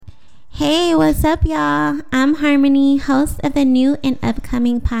Hey, what's up, y'all? I'm Harmony, host of the new and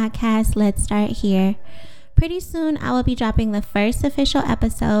upcoming podcast, Let's Start Here. Pretty soon, I will be dropping the first official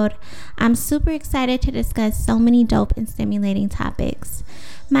episode. I'm super excited to discuss so many dope and stimulating topics.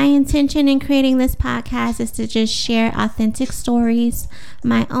 My intention in creating this podcast is to just share authentic stories,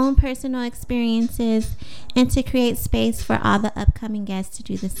 my own personal experiences, and to create space for all the upcoming guests to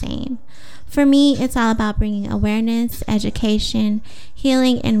do the same. For me, it's all about bringing awareness, education,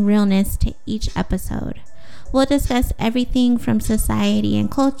 healing, and realness to each episode. We'll discuss everything from society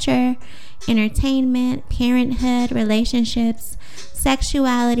and culture, entertainment, parenthood, relationships,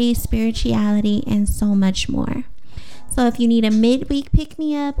 sexuality, spirituality, and so much more. So if you need a midweek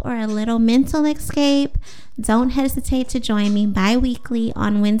pick-me-up or a little mental escape, don't hesitate to join me bi-weekly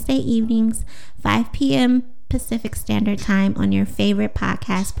on Wednesday evenings, 5 p.m. Pacific Standard Time on your favorite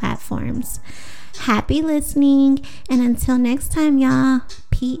podcast platforms. Happy listening, and until next time, y'all,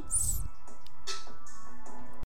 peace.